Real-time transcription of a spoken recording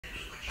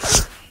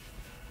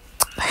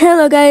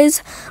Hello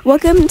guys,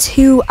 welcome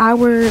to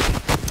our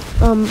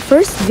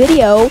first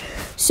video.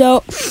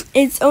 So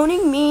it's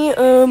owning me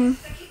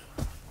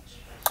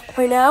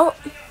right now.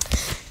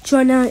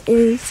 Joanna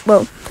is,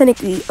 well,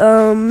 technically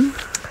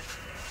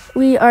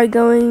we are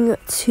going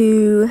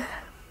to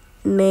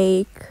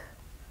make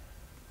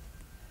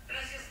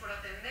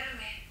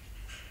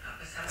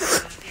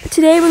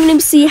today we're going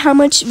to see how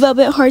much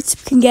velvet hearts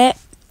we can get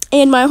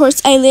in My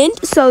Horse Island.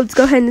 So let's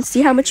go ahead and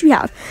see how much we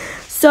have.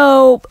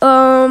 So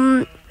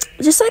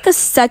just like a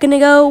second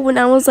ago when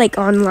I was like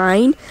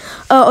online,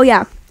 oh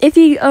yeah, if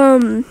you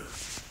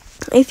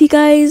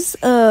guys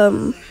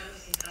want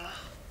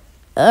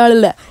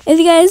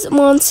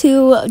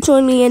to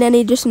join me in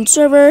any different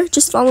server,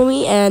 just follow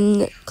me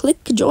and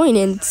click join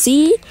and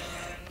see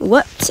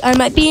what I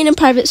might be in a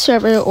private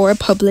server or a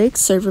public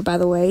server, by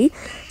the way.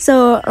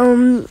 So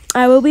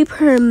I will be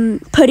putting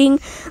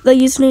the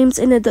usernames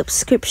in the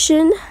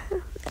description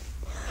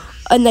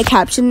and the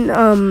caption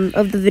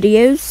of the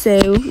videos,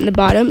 so in the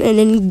bottom, and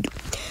then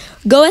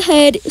go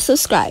ahead,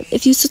 subscribe.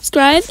 If you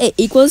subscribe, it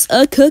equals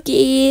a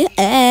cookie.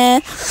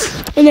 And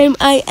then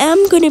I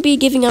am going to be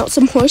giving out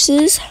some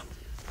horses,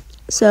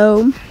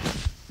 so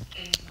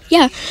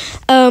yeah.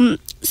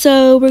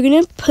 So we're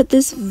gonna put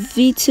this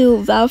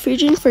V2 Valve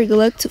region for good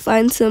luck to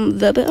find some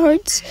velvet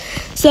hearts.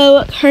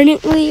 So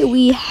currently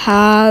we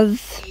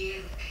have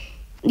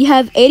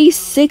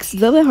 86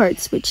 velvet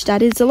hearts, which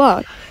that is a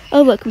lot.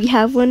 Oh look, we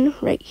have one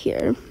right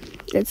here.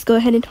 Let's go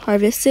ahead and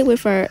harvest it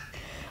with our,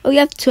 oh, we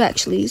have two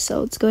actually,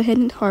 so let's go ahead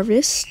and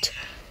harvest.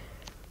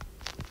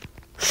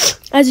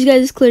 As you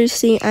guys clearly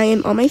see, I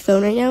am on my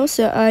phone right now,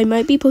 so I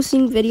might be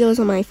posting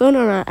videos on my phone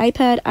or my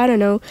iPad, I don't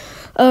know.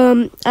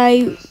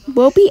 I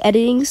will be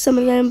editing some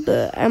of them,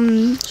 but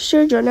I'm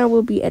sure Jonah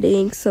will be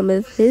editing some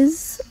of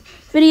his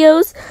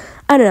videos,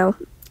 I don't know.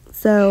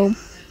 So,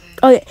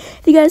 okay,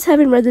 if you guys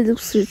haven't read the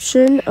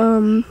description,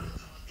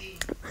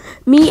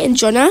 me and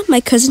Jonah, my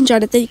cousin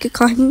Jonathan, you could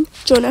call him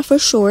Jonah for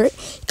short,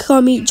 you could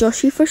call me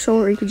Joshi for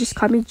short, or you could just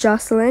call me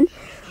Jocelyn,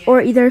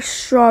 or either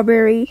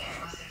Strawberry.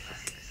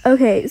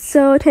 Okay,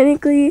 so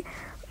technically,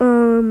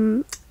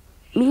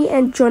 me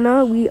and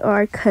Jonah, we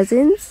are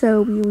cousins,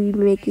 so we will be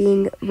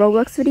making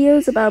Roblox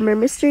videos about murder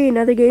mystery and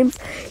other games.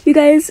 You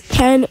guys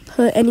can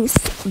put any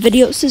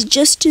video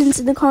suggestions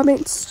in the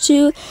comments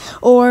too,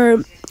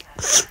 or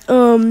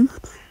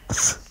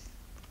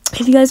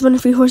if you guys want a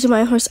free horse in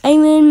My Horse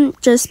Island,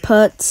 just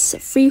put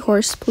free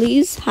horse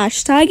please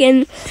hashtag,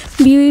 and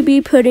we will be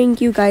putting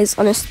you guys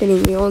on a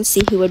spinning wheel and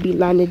see who would be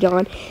landed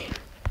on.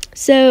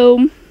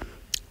 So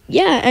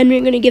yeah, and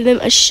we're gonna give them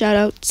a shout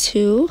out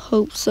too.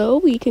 Hope so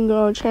we can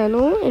grow our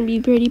channel and be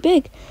pretty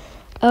big.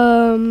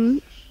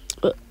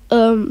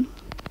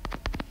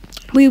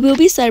 We will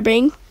be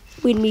celebrating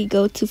when we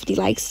go to 50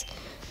 likes.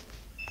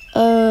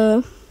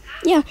 Yeah.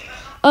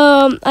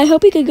 I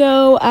hope we could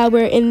grow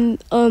our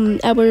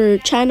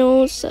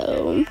channel.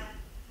 So,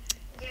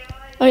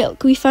 oh yeah,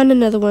 we found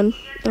another one.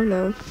 Oh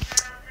no,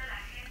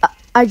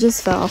 I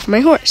just fell off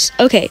my horse.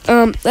 Okay,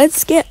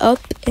 let's get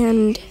up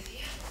and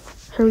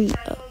hurry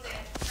up.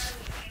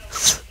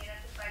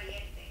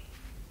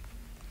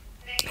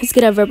 Let's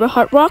get a Rubber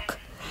Heart Rock,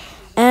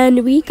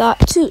 and we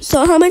got two.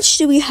 So how much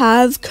do we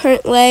have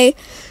currently?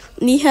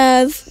 We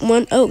have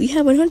one. Oh, we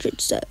have 100.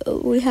 So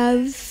we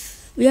have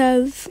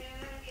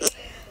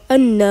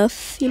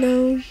enough, you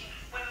know.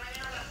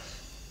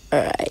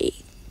 Alright,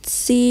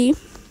 see,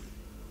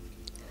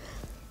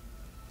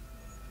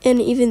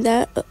 and even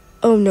that,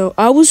 oh no,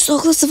 I was so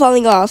close to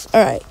falling off.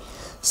 Alright,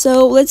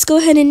 so let's go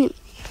ahead and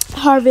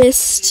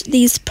harvest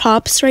these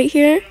props right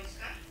here.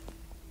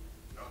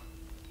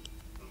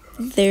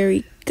 There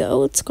we go.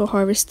 Let's go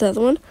harvest the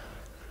other one.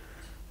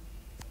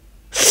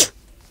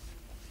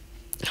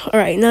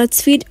 Alright, now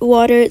let's feed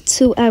water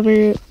to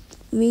our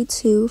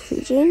V2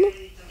 fusion.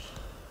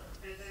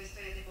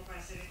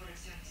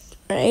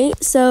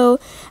 Alright, so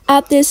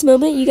at this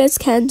moment, you guys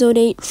can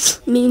donate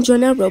me and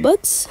Jonah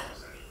Robux,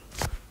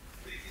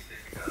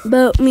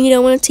 but we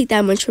don't want to take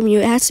that much from you.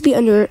 It has to be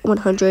under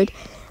 100.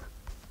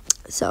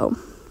 So,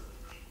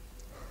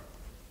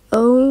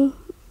 oh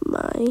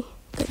my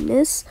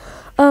goodness,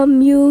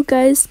 you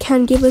guys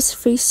can give us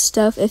free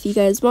stuff if you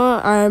guys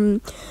want.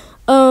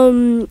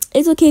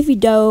 It's okay if you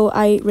don't.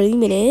 I really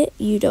mean it.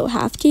 You don't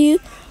have to,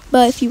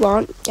 but if you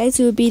want,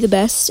 guys, it would be the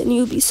best, and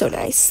you would be so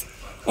nice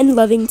and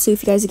loving too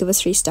if you guys give us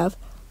free stuff.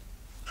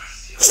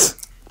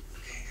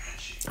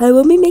 I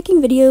will be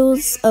making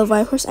videos of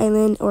My Horse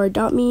Island or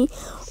Adopt Me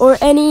or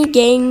any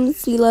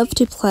games we love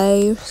to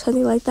play or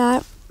something like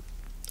that.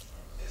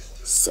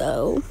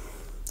 So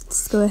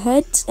let's go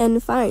ahead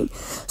and find.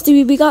 So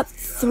we got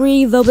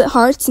 3 velvet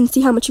hearts and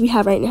see how much we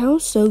have right now.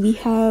 So we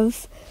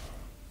have,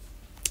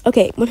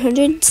 okay,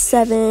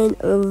 107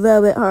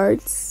 velvet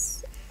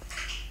hearts.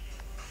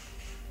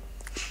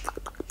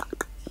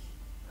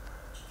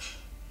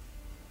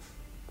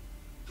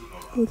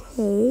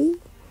 Okay.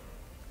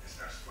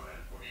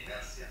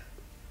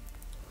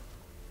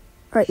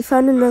 Alright, we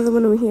found another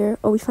one over here.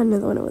 Oh, we found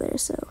another one over there.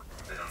 So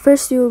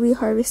first we will be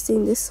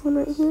harvesting this one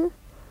right here.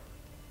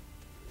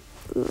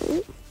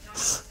 Alright.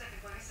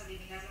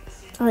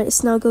 Alright,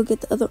 so now go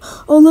get the other.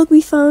 Oh, look, we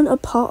found a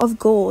pot of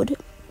gold.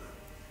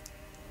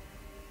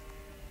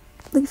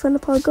 Look, we found a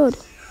pot of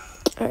gold.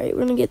 Alright,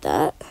 we're gonna get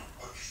that.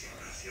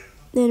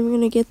 Then we're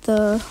gonna get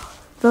the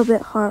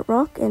velvet heart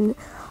rock and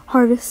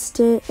harvest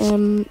it,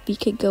 and we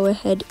could go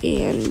ahead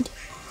and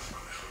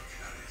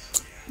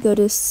go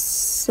to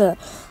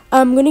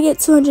I'm gonna get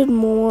 200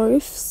 more,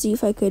 see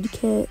if I could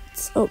get,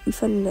 oh, we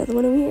found another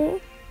one over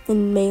here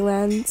in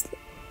Maylands.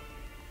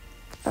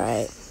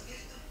 Alright,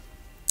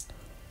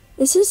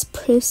 is this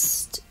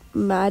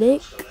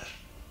prismatic?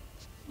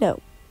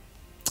 No,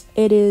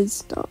 it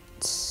is not.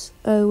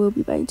 I will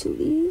be buying 2 of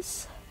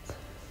these.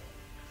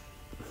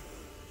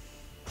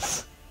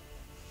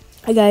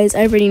 Hi guys,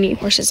 I already need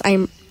horses.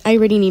 I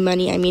already need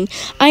money. I mean,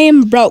 I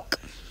am broke.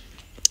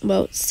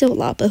 Well, it's still a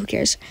lot, but who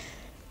cares?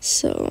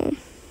 So,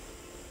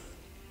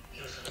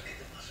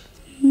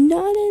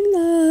 not in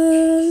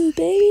love,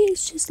 baby.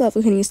 It's just love.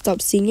 Can you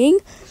stop singing?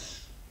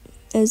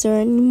 Is there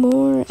any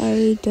more?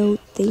 I don't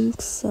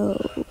think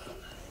so.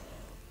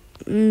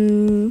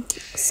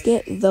 Let's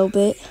get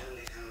velvet.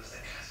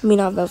 I mean,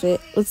 not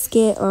velvet. Let's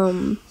get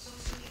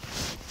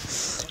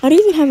I don't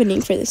even have a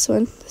name for this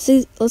one.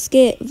 Let's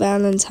get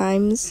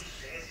Valentine's.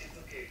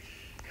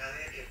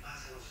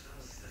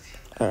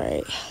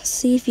 Alright,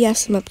 see if you have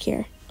some up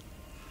here.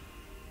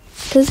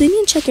 Because we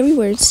need to check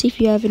everywhere and see if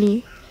you have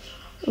any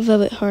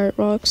velvet heart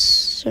rocks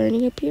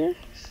starting up here.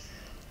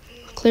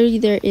 Clearly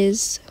there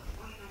is.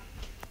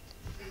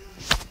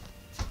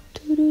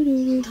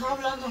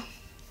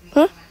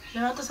 Huh?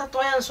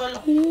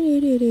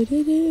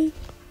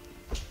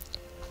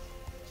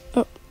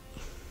 Oh.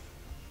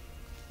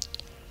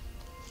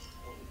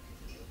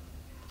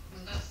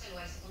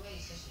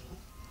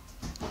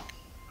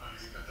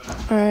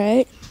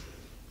 Alright.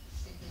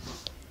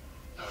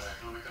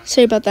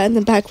 Sorry about that in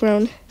the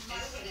background.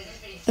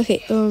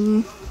 Okay,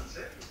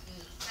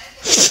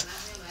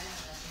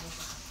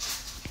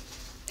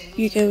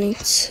 you're going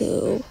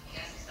to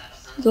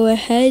go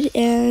ahead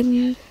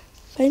and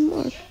find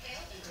more.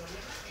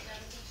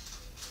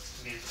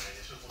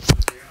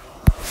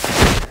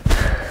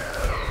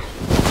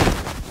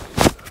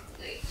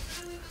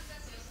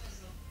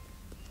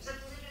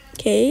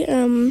 Okay,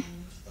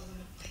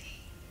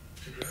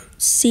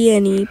 see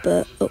any,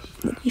 but oh,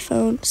 look, we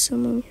found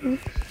some over here.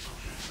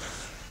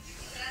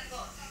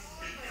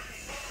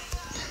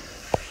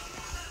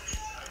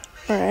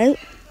 Alright.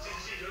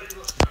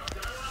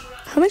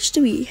 How much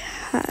do we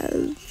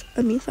have?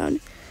 Found.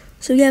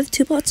 So we have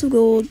 2 pots of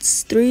gold,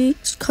 3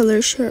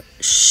 color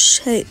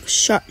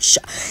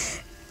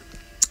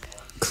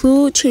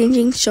clue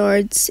changing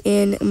shards,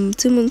 and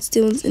 2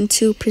 moonstones and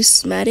 2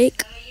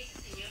 prismatic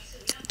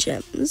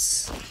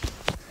gems.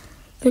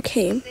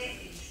 Okay.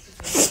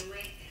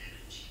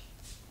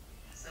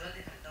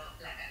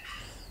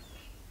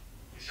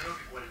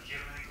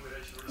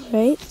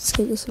 Alright, let's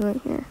get this one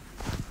right here.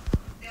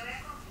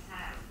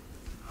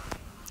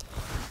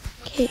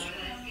 Okay.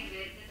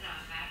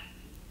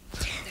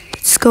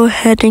 Let's go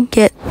ahead and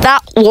get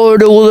that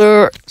word over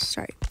there.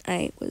 Sorry,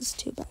 I was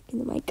too back in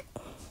the mic.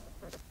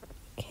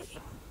 Okay.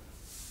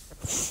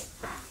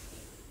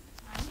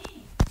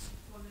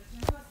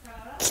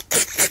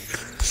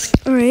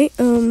 Alright,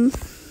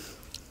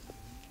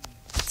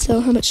 so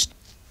how much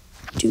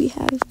do we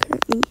have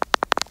currently?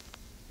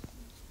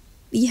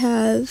 We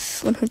have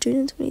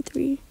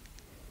 123.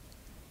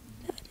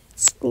 That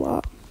is a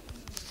lot.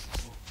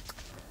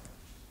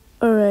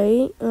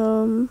 Alright,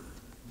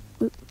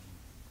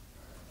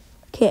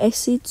 okay, I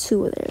see 2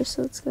 over there,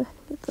 so let's go ahead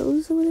and get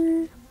those over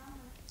there.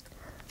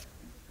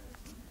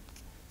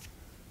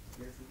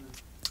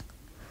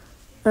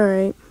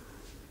 Alright,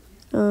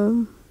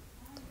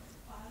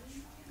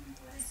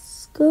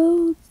 let's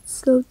go.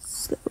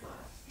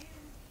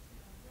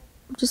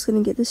 I'm just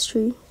gonna get this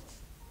tree.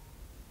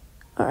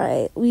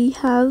 Alright, we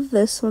have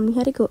this one. We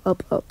had to go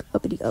up.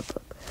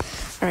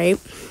 Alright,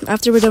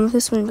 after we're done with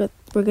this one,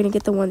 we're gonna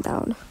get the one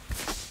down.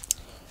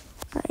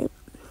 Alright.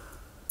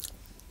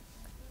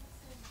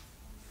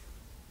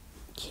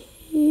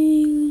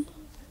 Okay.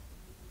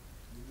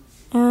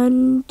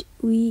 And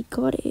we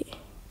got it.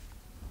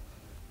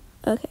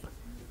 Okay.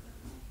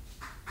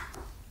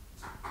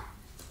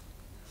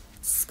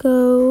 Let's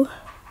go.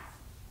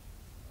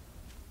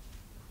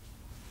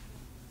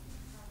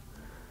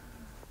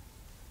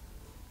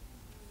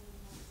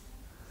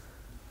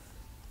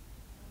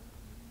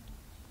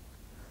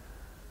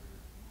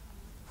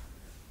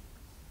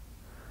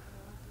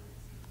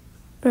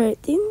 Alright,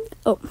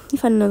 oh, you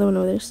found another one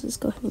over there, so let's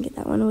go ahead and get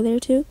that one over there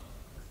too.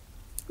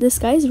 This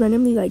guy's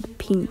randomly like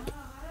pink.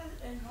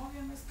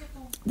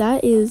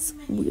 That is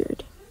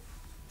weird.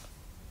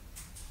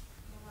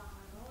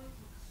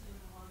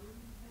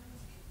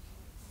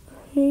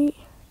 Alright.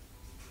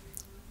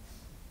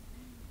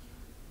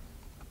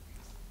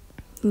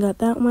 Got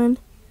that one.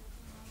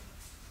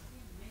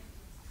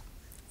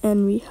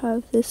 And we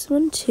have this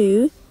one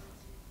too.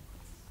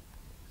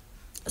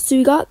 So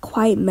we got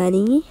quite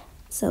many.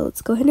 So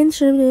let's go ahead and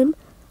turn him.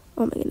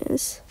 Oh my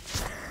goodness.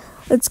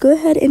 Let's go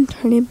ahead and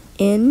turn him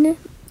in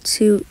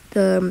to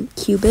the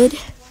cupid.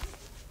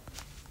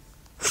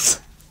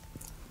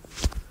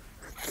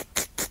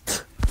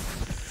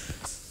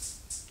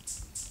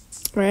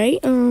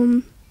 Right,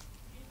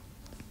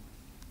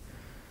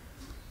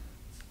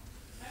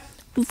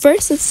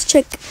 first let's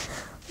check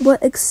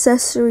what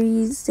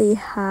accessories they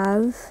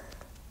have.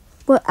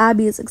 What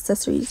Abby's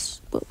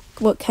accessories,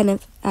 what kind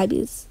of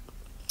Abby's,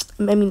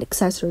 I mean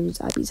accessories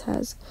Abby's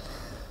has.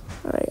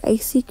 Alright,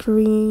 icy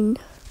green.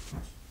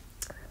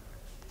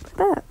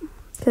 That,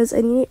 because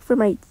I need it for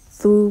my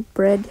food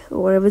bread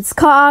or whatever it's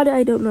called,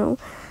 I don't know.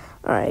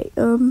 Alright,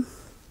 Alright.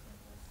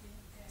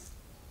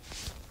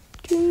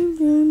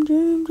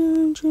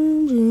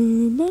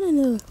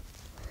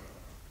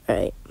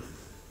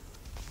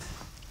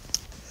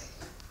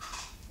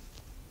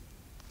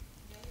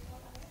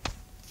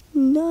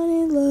 Not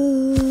in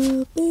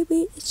love,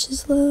 baby, it's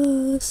just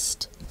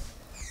lust.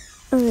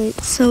 Alright,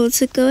 so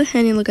let's go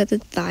ahead and look at the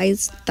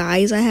thighs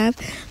I have.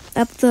 I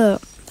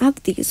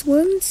have these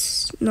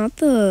ones, not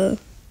the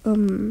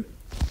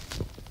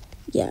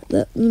yeah,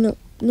 you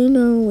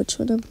know which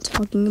one I'm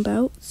talking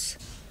about.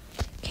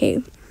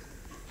 Okay.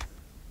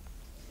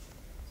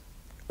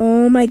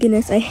 Oh my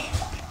goodness, I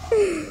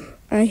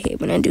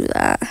hate when I do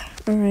that.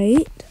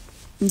 Alright.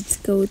 Let's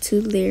go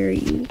to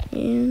Larry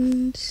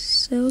and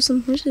sell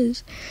some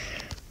horses.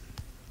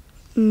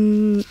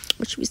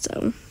 What should we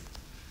sell?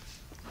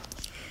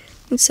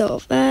 Let's sell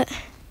that.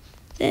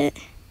 We're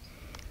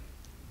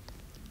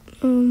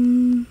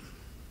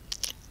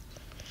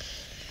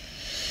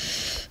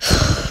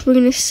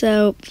gonna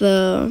sell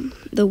the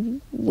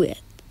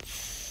width.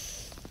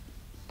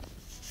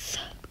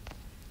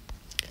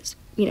 'Cause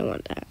we don't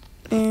want that.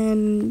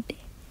 And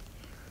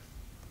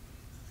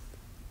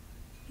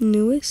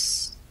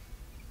newest.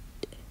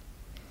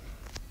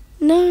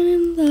 Not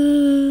in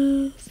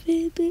love,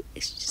 baby,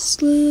 it's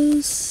just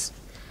lust.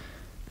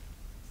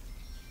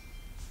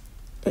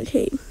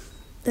 Okay,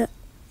 that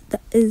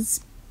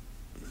is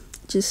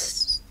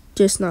just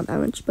not that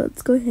much, but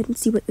let's go ahead and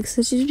see what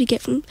accessories we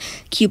get from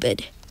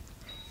Cupid.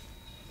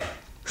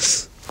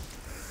 This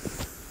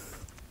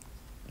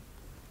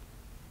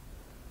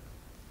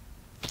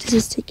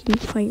is taking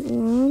quite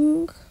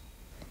long.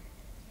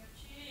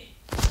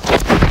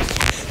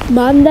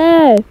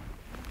 Monday.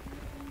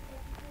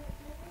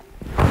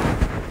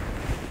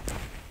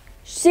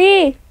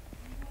 See?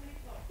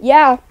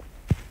 Yeah.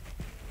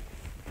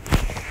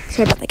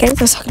 Sorry about that, guys.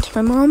 I was talking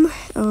to my mom.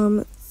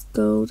 Let's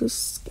go to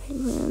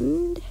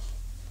Skyland.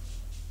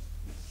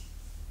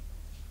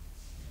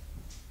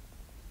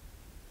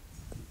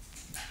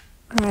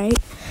 Alright.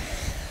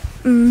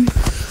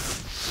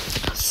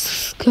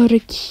 Let's go to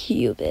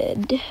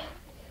Cupid.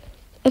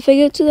 If I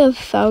go to the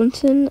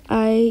fountain,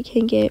 I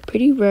can get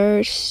pretty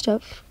rare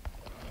stuff.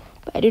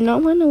 But I do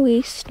not want to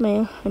waste my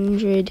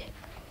 100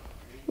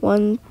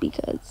 one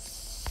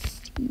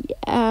because,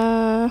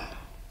 yeah.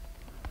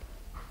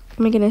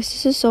 Oh my goodness,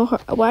 this is so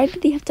hard. Why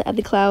did they have to add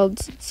the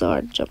clouds? It's so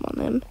hard to jump on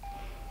them.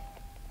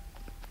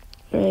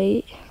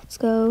 Right, let's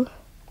go.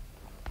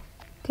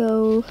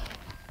 Go.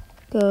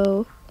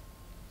 Oh,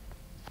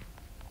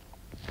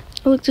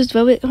 look, there's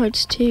velvet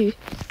hearts too.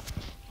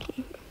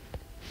 Okay.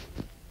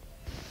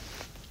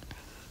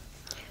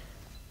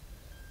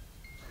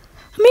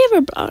 How many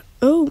have I brought?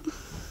 Oh,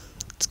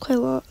 it's quite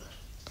a lot.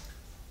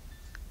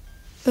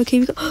 Okay,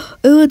 we go.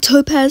 Oh, a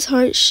topaz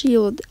heart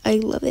shield. I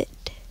love it.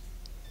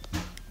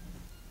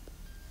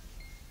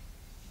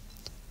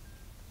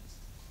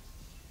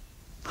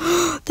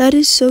 That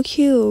is so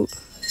cute.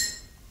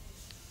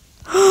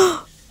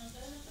 I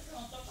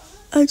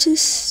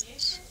just...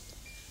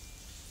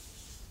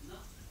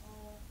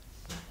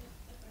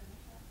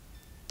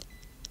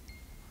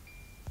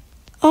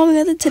 Oh, we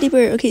got the teddy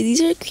bear. Okay, these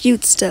are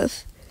cute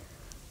stuff.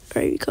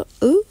 Alright, we got...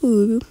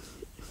 Ooh.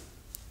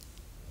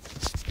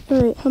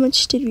 Alright, how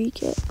much did we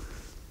get?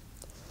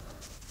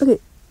 Okay,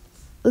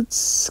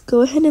 let's go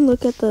ahead and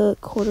look at the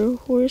quarter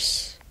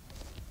horse.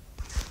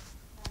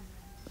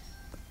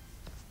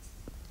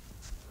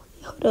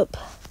 Hold up.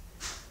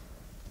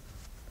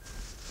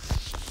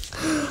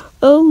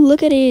 Oh,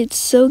 look at it. It's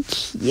so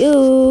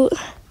cute.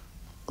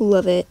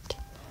 Love it.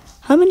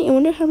 How many? I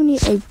wonder how many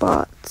I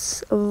bought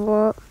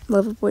of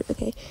Loverboy.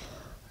 Okay.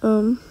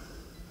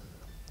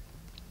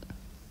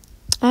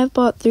 I have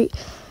bought 3.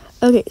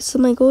 Okay, so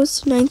my goal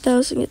is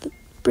 9,000 get the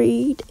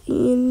breed,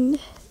 and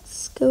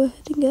let's go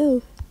ahead and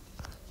go.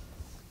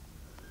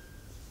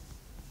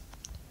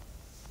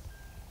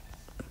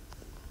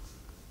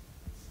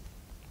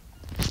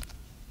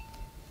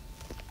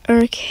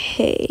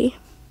 Okay.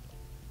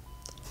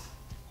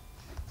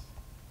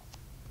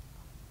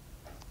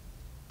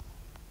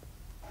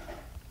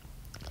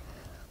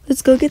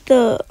 Let's go get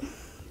the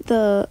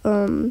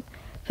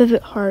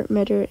Vivid Heart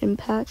Meter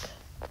Impact.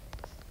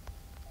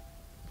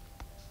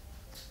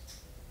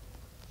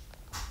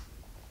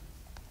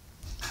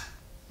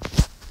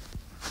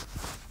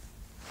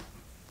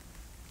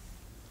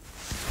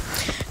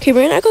 Okay,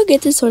 we're gonna go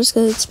get this horse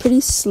because it's pretty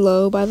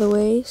slow, by the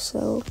way.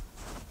 So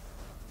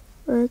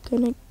we're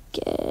gonna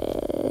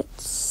get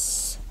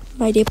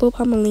my Depo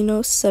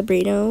Pomelino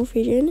Sabrino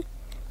version.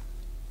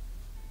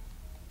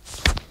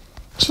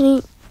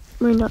 Actually,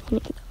 we're not gonna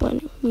get that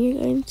one. We're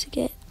going to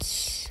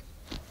get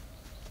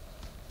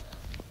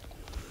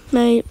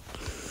my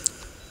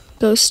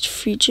Ghost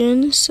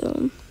Phrygian,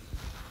 so.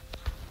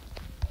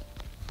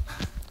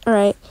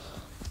 Alright.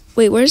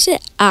 Wait, where's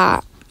it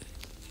at?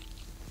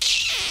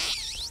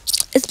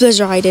 It's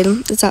Blizzard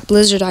item. It's at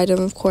Blizzard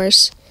item, of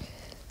course.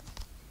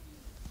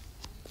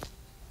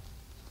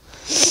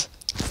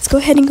 Let's go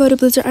ahead and go to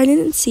Blizzard item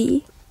and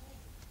see.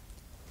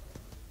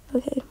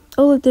 Okay.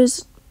 Oh, look,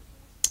 there's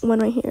one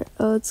right here.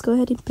 Let's go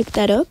ahead and pick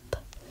that up.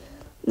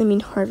 I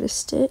mean,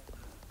 harvest it.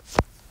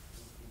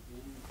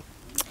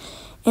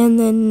 And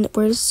then,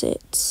 where's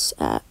it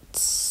at?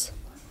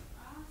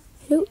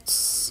 I don't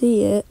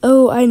see it.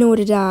 Oh, I know what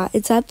it's at.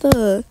 It's at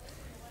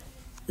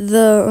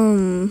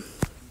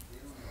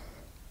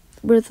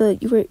where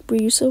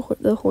you saw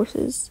the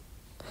horses.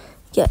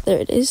 Yeah, there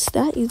it is.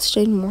 That is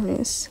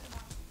ginormous.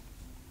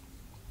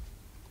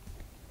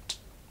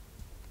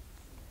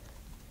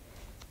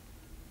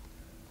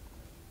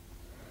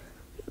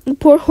 The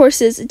poor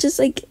horses. It's just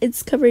like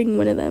it's covering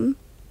one of them.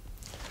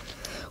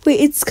 Wait,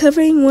 it's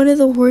covering one of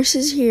the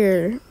horses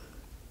here.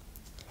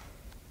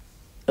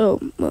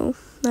 Oh, well,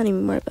 not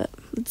anymore, but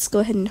let's go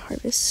ahead and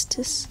harvest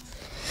this.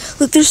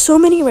 Look, there's so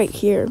many right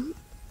here.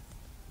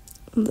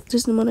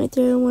 There's one right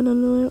there, one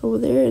over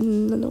there,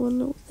 and another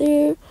one over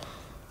there.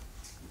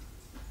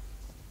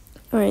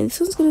 Alright, this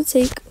one's gonna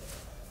take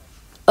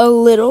a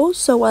little,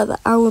 so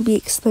I will be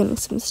explaining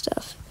some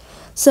stuff.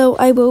 So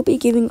I will be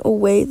giving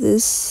away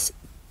this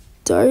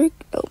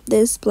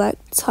this black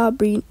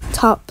Tabrino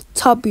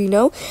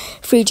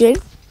Phrygian,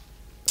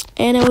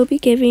 and I will be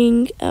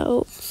giving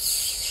out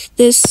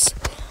this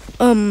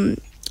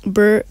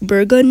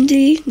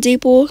Burgundy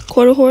Dapple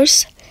quarter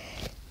horse.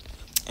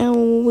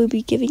 And we'll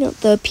be giving out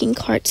the Pink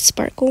Heart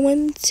Sparkle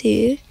one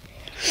too.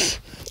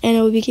 And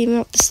I will be giving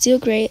out the Steel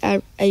Grey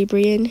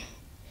Ibrian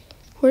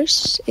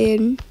horse.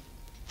 And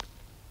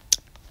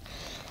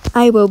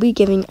I will be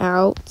giving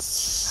out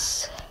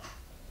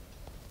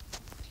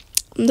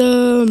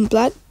the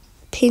Black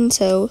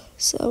Pinto.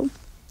 So,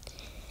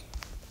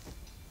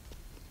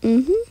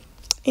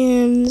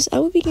 and I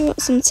will be giving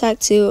out some tag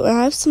too.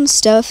 I have some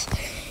stuff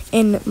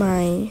in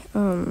my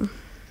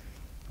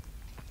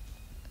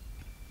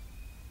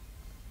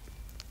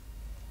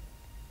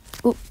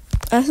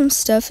I have some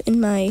stuff in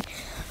my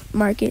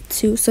market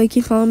too, so you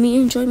can follow me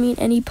and join me in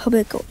any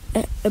public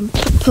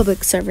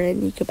server,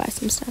 and you can buy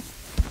some stuff.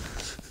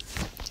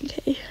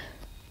 Okay.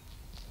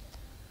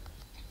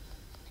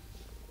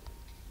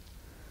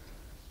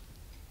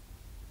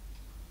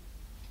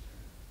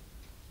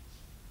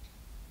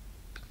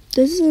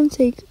 This is gonna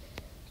take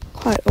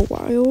quite a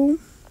while.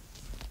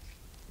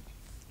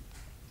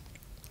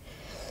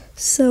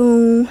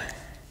 So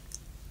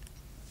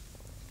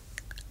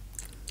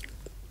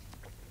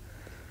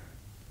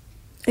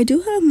I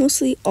do have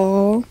mostly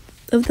all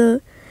of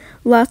the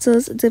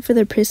lassos except for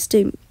the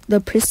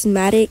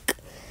prismatic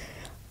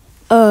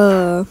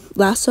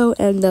lasso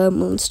and the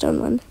moonstone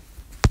one.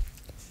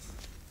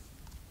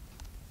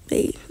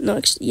 Wait, no,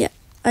 actually, yeah,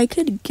 I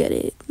could get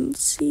it.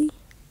 Let's see.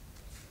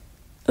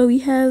 Oh, we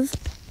have,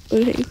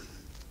 okay.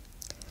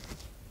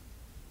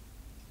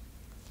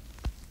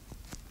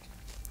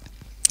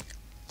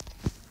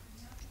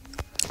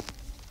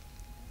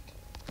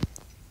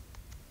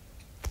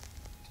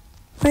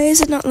 Why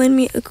is it not letting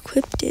me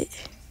equip it?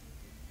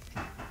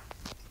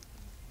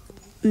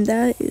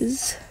 That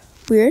is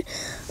weird.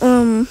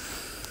 We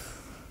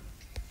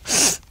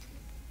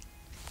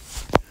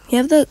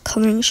have the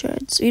coloring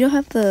shards. We don't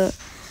have the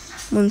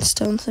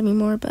moonstones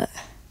anymore, but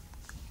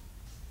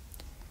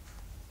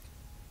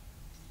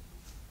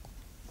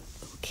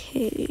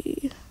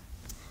okay.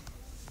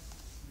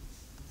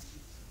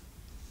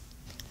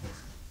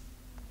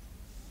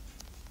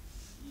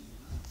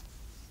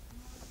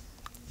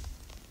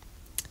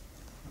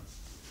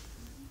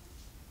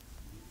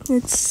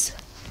 Let's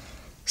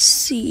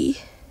see.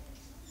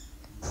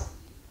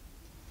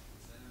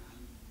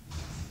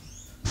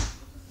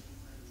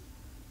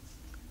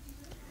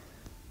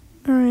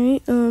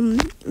 Alright,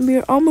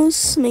 we're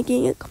almost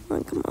making it. Come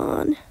on, come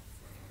on.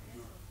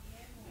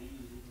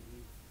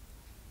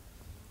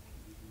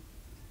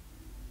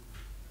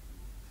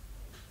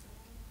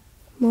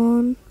 Come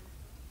on.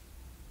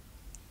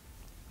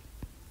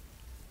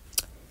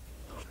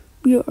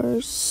 We are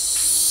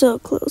so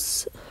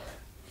close.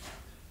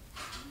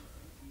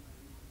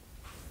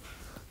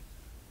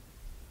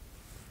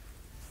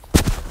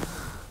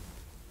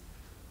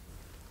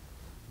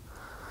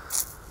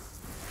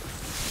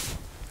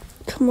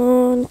 Come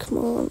on, come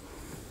on.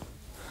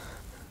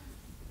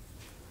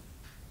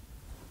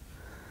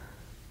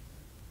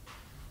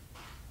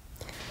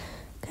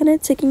 Kind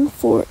of taking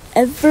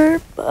forever,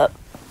 but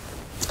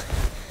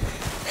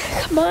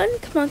come on,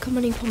 come on, come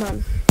on, come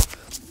on.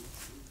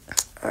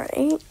 All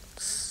right.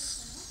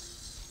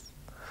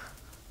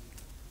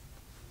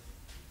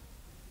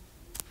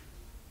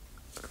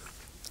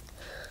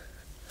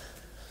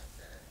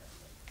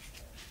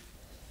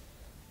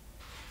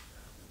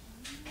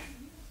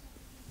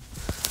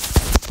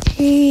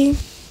 Okay.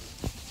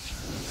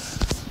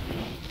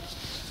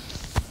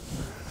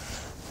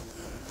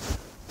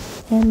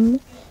 and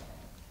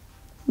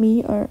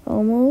me are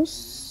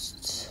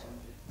almost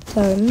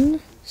done.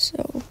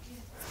 So,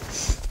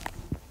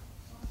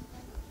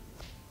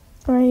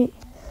 alright,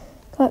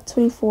 got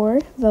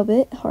 24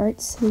 velvet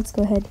hearts. Let's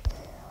go ahead,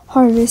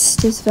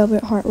 harvest this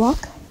velvet heart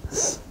rock.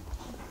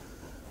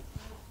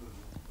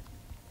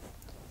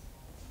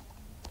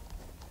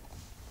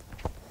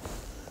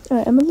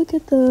 Alright, I'm gonna look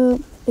at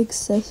the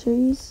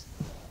accessories.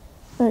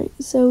 Alright,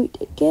 so we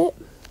did get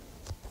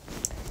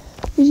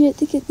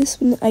to get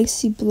this one,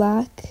 icy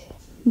black,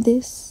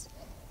 this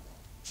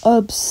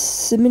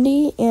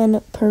obscimity,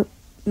 and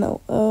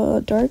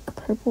dark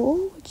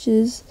purple, which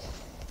is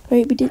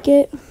right. We did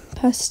get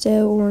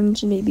pastel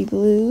orange and baby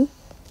blue,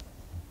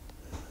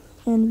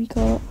 and we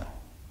got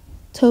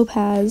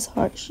topaz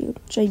heart shield,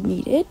 which I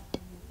needed.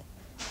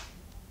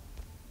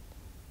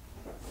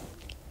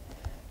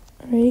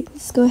 Alright,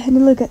 let's go ahead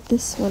and look at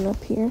this one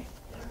up here.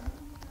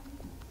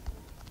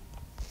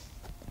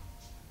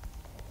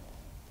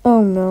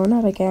 Oh no,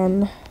 not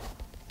again.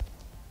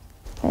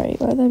 Alright,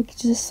 well, that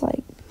just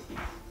like...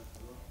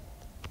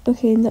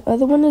 Okay, and the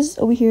other one is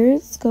over here.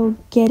 Let's go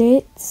get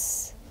it.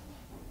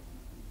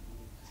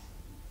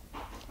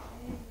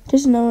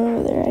 There's no one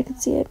over there. I can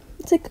see it.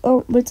 It's like,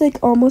 oh, but it's like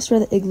almost where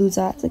the igloo's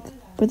at. It's like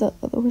where the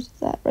other one's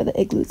at, where the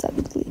igloo's at,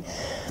 basically.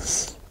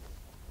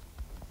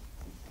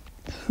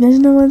 There's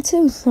no one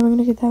too, so I'm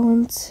gonna get that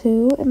one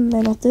too. And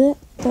then after that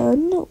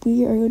done,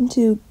 we are going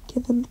to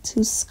give them to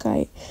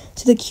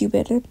the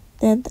Cupid,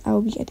 and I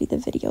will be editing the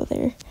video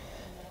there.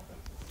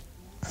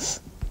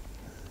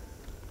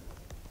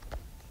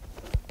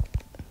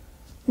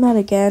 Not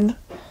again.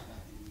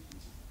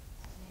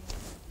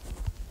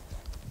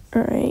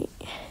 Alright.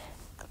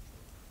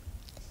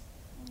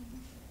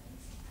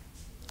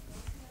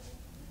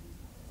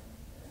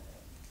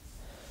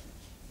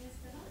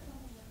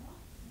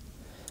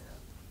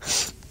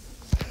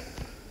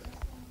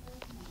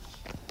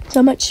 So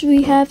how much do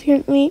we have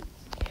currently?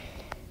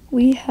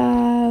 We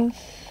have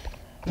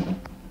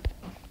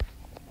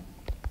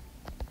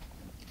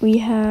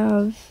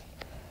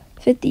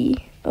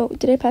 50. Oh,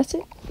 did I pass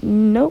it?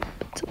 Nope,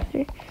 it's over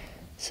there.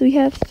 So we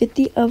have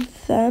 50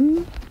 of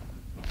them.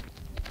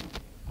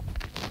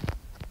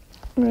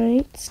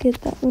 Right, let's get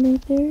that one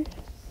right there.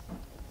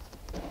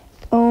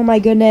 Oh my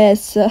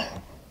goodness.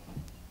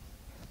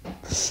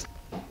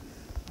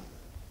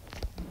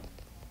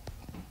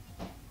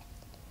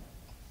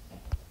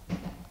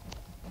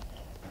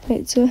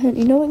 Right, so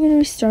you know what, we're gonna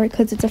restart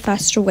because it's a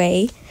faster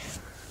way.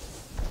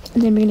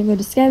 And then we're gonna go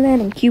to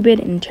Skyland and Cupid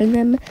and turn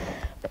them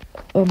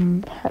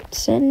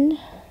hearts in.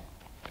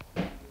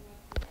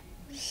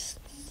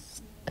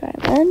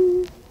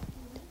 Skyland.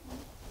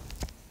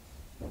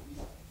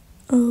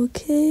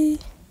 Okay.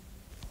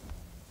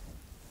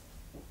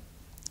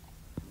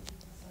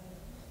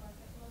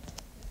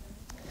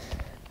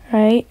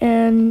 Right,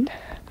 and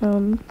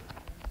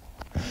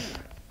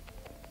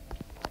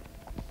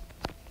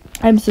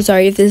I'm so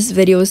sorry if this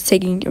video is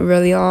taking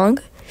really long.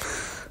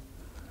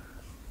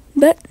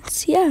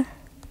 But yeah.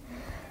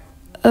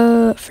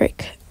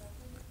 Frick.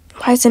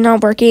 Why is it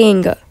not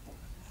working?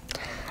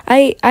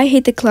 I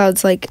hate the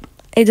clouds. Like,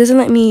 it doesn't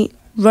let me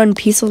run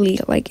peacefully.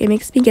 Like, it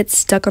makes me get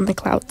stuck on the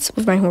clouds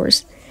with my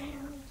horse.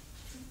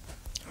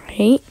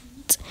 Right?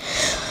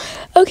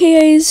 Okay,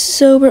 guys,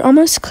 so we're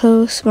almost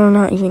close. Well,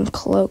 not even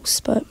close,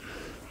 but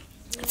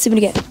let's see what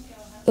we get.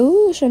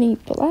 Oh, shiny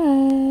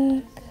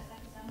black.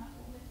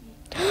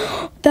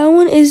 That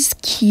one is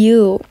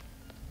cute.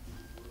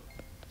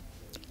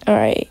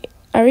 Alright,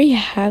 I already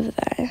have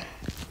that.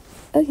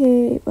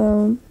 Okay,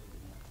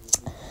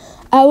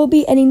 I will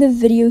be ending the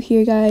video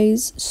here,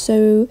 guys.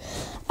 So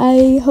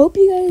I hope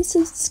you guys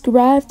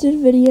subscribe to the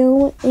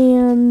video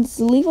and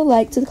leave a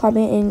like to the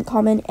comment and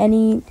comment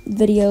any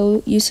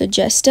video you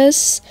suggest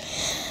us.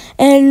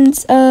 And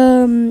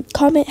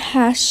comment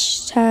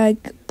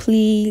hashtag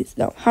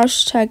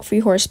free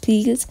horse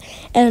please,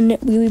 and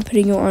we'll be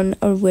putting you on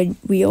a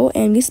wheel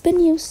and we spin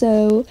you.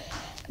 So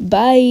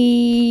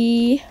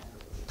bye.